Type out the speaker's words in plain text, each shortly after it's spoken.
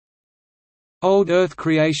Old Earth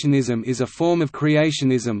creationism is a form of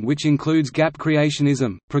creationism which includes gap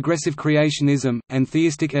creationism, progressive creationism, and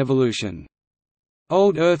theistic evolution.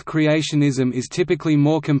 Old Earth creationism is typically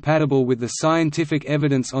more compatible with the scientific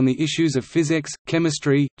evidence on the issues of physics,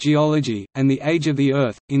 chemistry, geology, and the age of the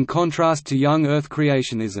Earth, in contrast to young Earth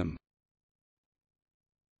creationism.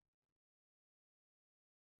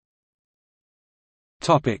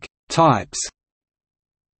 Types.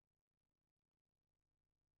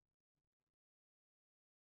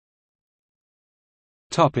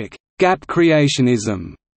 Gap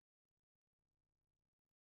creationism.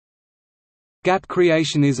 Gap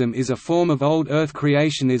creationism is a form of Old Earth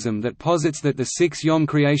creationism that posits that the 6 Yom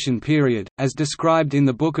creation period, as described in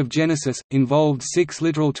the Book of Genesis, involved 6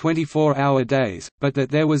 literal 24-hour days, but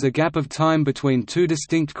that there was a gap of time between 2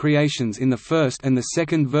 distinct creations in the first and the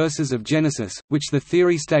second verses of Genesis, which the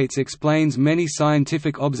theory states explains many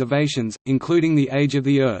scientific observations, including the age of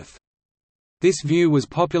the Earth. This view was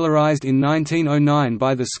popularized in 1909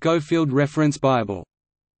 by the Schofield Reference Bible.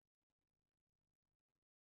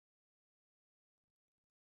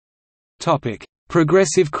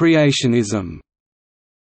 Progressive creationism.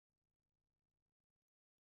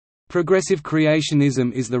 Progressive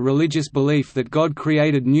creationism is the religious belief that God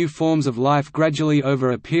created new forms of life gradually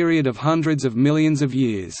over a period of hundreds of millions of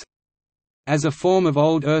years. As a form of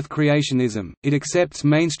Old Earth creationism, it accepts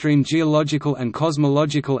mainstream geological and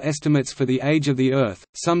cosmological estimates for the age of the Earth,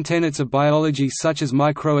 some tenets of biology such as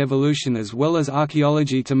microevolution as well as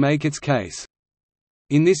archaeology to make its case.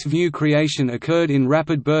 In this view, creation occurred in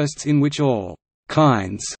rapid bursts in which all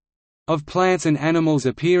kinds of plants and animals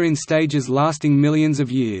appear in stages lasting millions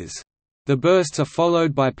of years. The bursts are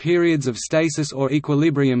followed by periods of stasis or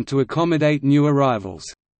equilibrium to accommodate new arrivals.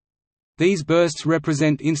 These bursts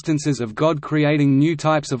represent instances of God creating new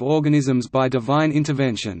types of organisms by divine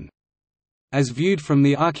intervention. As viewed from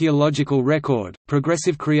the archaeological record,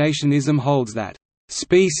 progressive creationism holds that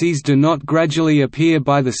species do not gradually appear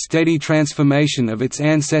by the steady transformation of its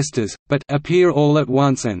ancestors, but appear all at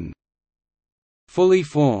once and fully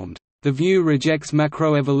formed. The view rejects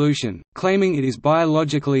macroevolution, claiming it is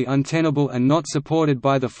biologically untenable and not supported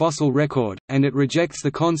by the fossil record, and it rejects the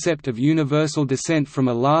concept of universal descent from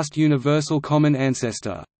a last universal common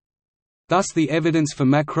ancestor. Thus the evidence for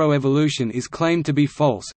macroevolution is claimed to be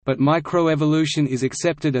false, but microevolution is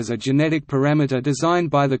accepted as a genetic parameter designed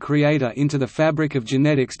by the Creator into the fabric of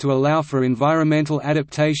genetics to allow for environmental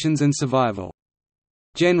adaptations and survival.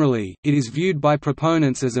 Generally, it is viewed by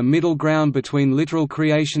proponents as a middle ground between literal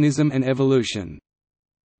creationism and evolution.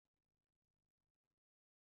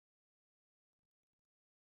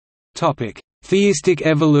 Theistic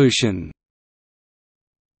evolution.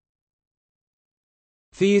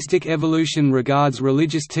 Theistic evolution regards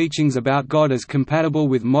religious teachings about God as compatible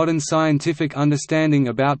with modern scientific understanding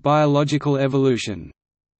about biological evolution.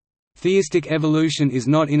 Theistic evolution is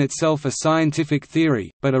not in itself a scientific theory,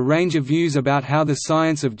 but a range of views about how the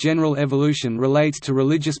science of general evolution relates to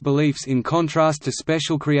religious beliefs in contrast to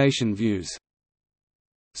special creation views.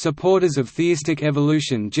 Supporters of theistic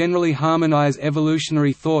evolution generally harmonize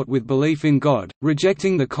evolutionary thought with belief in God,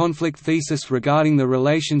 rejecting the conflict thesis regarding the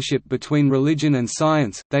relationship between religion and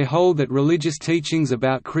science. They hold that religious teachings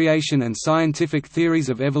about creation and scientific theories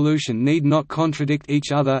of evolution need not contradict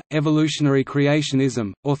each other. Evolutionary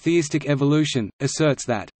creationism, or theistic evolution, asserts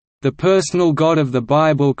that the personal God of the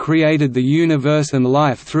Bible created the universe and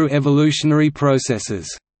life through evolutionary processes.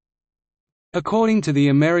 According to the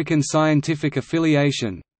American Scientific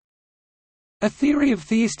Affiliation, a theory of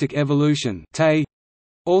theistic evolution,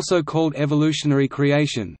 also called evolutionary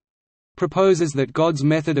creation, proposes that God's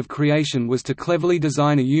method of creation was to cleverly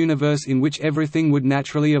design a universe in which everything would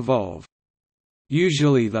naturally evolve.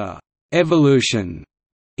 Usually the evolution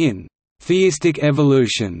in theistic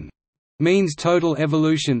evolution means total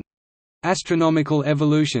evolution, astronomical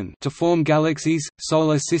evolution to form galaxies,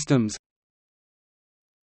 solar systems,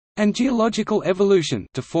 and geological evolution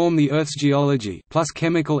to form the Earth's geology, plus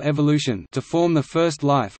chemical evolution to form the first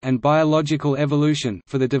life, and biological evolution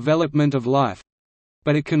for the development of life.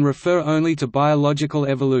 But it can refer only to biological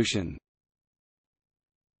evolution.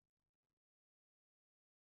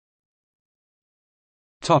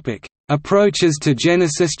 Topic: Approaches to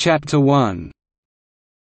Genesis chapter 1.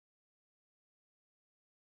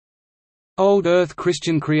 Old Earth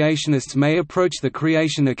Christian creationists may approach the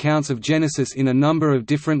creation accounts of Genesis in a number of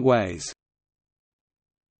different ways.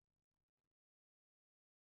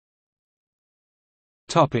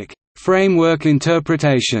 Framework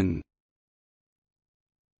interpretation.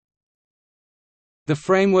 The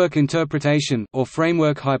framework interpretation, or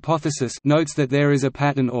framework hypothesis, notes that there is a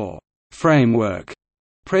pattern or framework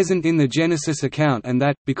present in the Genesis account, and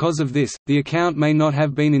that, because of this, the account may not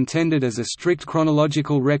have been intended as a strict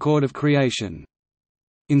chronological record of creation.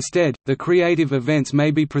 Instead, the creative events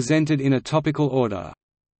may be presented in a topical order.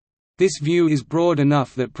 This view is broad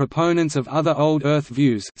enough that proponents of other Old Earth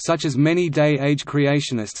views, such as many day-age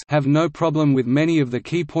creationists, have no problem with many of the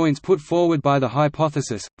key points put forward by the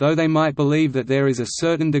hypothesis, though they might believe that there is a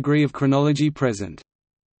certain degree of chronology present.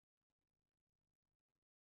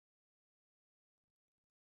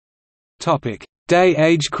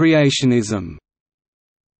 Day-age creationism.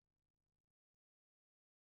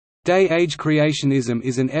 Day-age creationism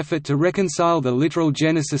is an effort to reconcile the literal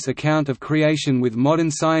Genesis account of creation with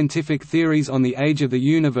modern scientific theories on the age of the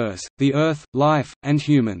universe, the Earth, life, and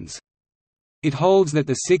humans. It holds that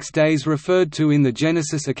the 6 days referred to in the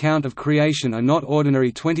Genesis account of creation are not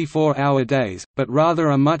ordinary 24-hour days, but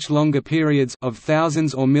rather are much longer periods of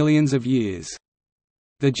thousands or millions of years.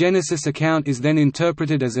 The Genesis account is then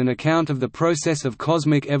interpreted as an account of the process of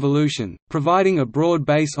cosmic evolution, providing a broad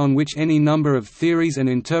base on which any number of theories and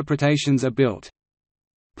interpretations are built.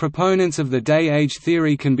 Proponents of the day-age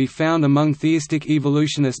theory can be found among theistic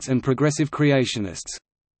evolutionists and progressive creationists.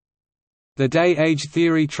 The day-age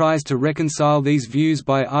theory tries to reconcile these views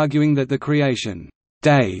by arguing that the creation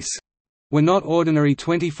days were not ordinary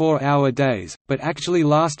 24-hour days, but actually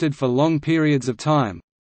lasted for long periods of time,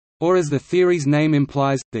 or as the theory's name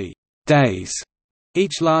implies, the days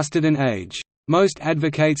each lasted an age. Most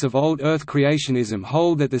advocates of Old Earth creationism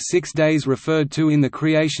hold that the 6 days referred to in the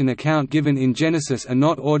creation account given in Genesis are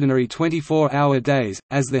not ordinary 24-hour days,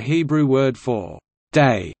 as the Hebrew word for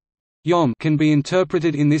day, yom, can be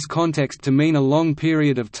interpreted in this context to mean a long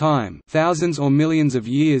period of time, thousands or millions of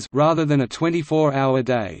years, rather than a 24-hour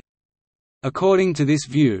day. According to this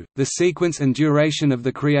view, the sequence and duration of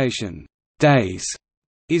the creation days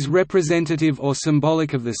is representative or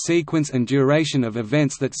symbolic of the sequence and duration of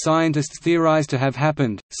events that scientists theorize to have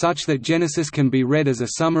happened, such that Genesis can be read as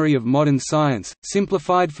a summary of modern science,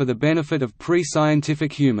 simplified for the benefit of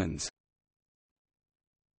pre-scientific humans.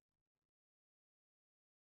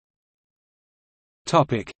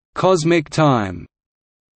 Cosmic time.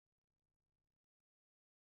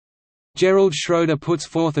 Gerald Schroeder puts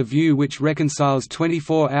forth a view which reconciles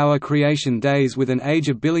 24-hour creation days with an age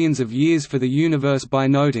of billions of years for the universe by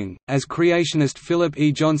noting, as creationist Philip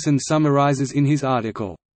E. Johnson summarizes in his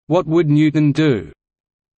article, "What would Newton do?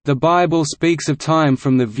 The Bible speaks of time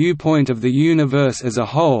from the viewpoint of the universe as a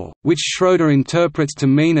whole, which Schroeder interprets to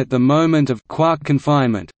mean at the moment of quark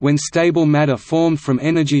confinement, when stable matter formed from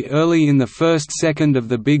energy early in the first second of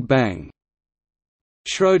the Big Bang."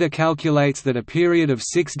 Schroeder calculates that a period of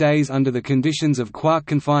 6 days under the conditions of quark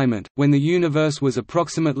confinement, when the universe was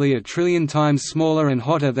approximately 1 trillion times smaller and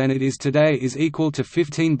hotter than it is today, is equal to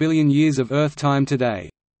 15 billion years of Earth time today.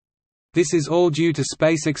 This is all due to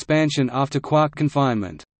space expansion after quark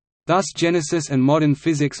confinement. Thus Genesis and modern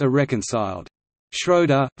physics are reconciled.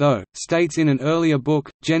 Schroeder, though, states in an earlier book,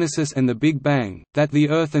 Genesis and the Big Bang, that the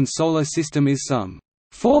Earth and Solar System is some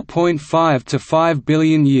 4.5 to 5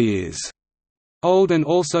 billion years old, and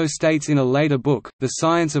also states in a later book, The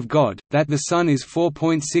Science of God, that the Sun is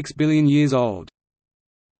 4.6 billion years old.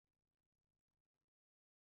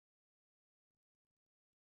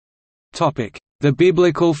 The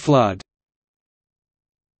Biblical Flood.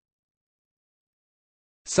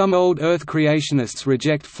 Some Old Earth creationists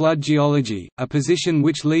reject flood geology, a position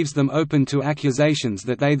which leaves them open to accusations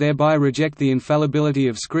that they thereby reject the infallibility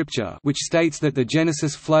of Scripture, which states that the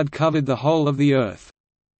Genesis flood covered the whole of the earth.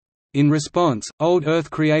 In response, Old Earth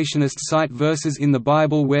creationists cite verses in the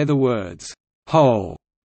Bible where the words, "whole"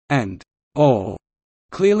 and "all"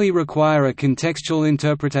 clearly require a contextual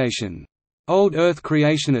interpretation. Old Earth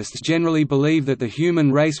creationists generally believe that the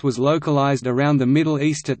human race was localized around the Middle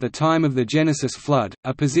East at the time of the Genesis flood,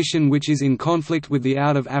 a position which is in conflict with the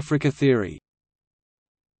Out of Africa theory.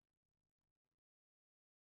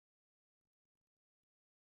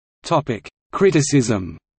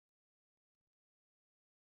 Criticism.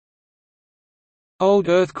 Old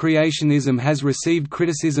Earth creationism has received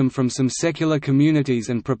criticism from some secular communities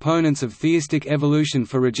and proponents of theistic evolution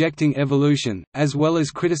for rejecting evolution, as well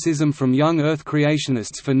as criticism from young Earth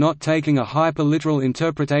creationists for not taking a hyper-literal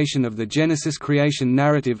interpretation of the Genesis creation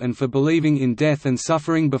narrative and for believing in death and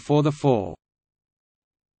suffering before the fall.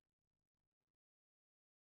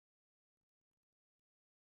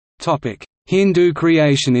 Hindu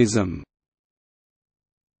creationism.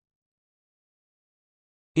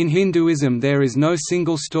 In Hinduism there is no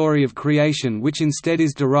single story of creation, which instead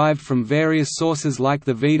is derived from various sources like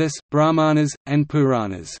the Vedas, Brahmanas, and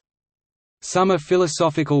Puranas. Some are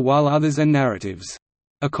philosophical while others are narratives.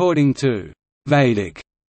 According to Vedic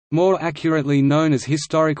More accurately known as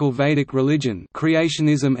historical Vedic religion,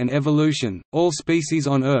 creationism and evolution, all species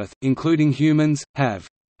on Earth, including humans, have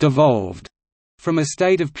 «devolved» from a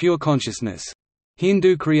state of pure consciousness.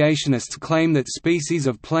 Hindu creationists claim that species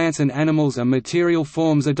of plants and animals are material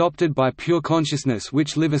forms adopted by pure consciousness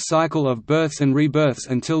which live a cycle of births and rebirths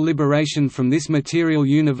until liberation from this material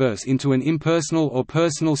universe into an impersonal or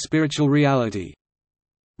personal spiritual reality.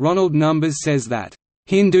 Ronald Numbers says that,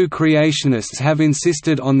 "Hindu creationists have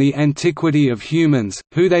insisted on the antiquity of humans,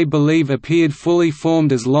 who they believe appeared fully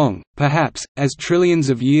formed as long, perhaps, as trillions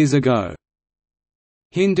of years ago."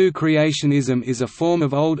 Hindu creationism is a form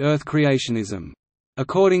of old Earth creationism.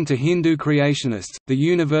 According to Hindu creationists, the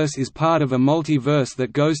universe is part of a multiverse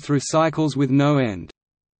that goes through cycles with no end.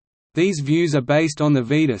 These views are based on the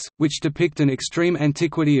Vedas, which depict an extreme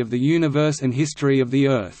antiquity of the universe and history of the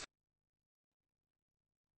Earth.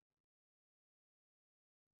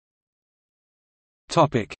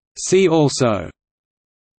 See also: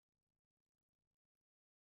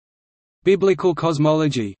 Biblical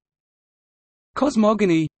cosmology,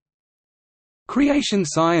 cosmogony, creation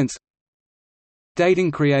science,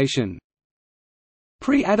 dating creation,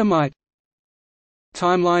 pre-Adamite,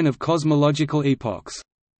 timeline of cosmological epochs.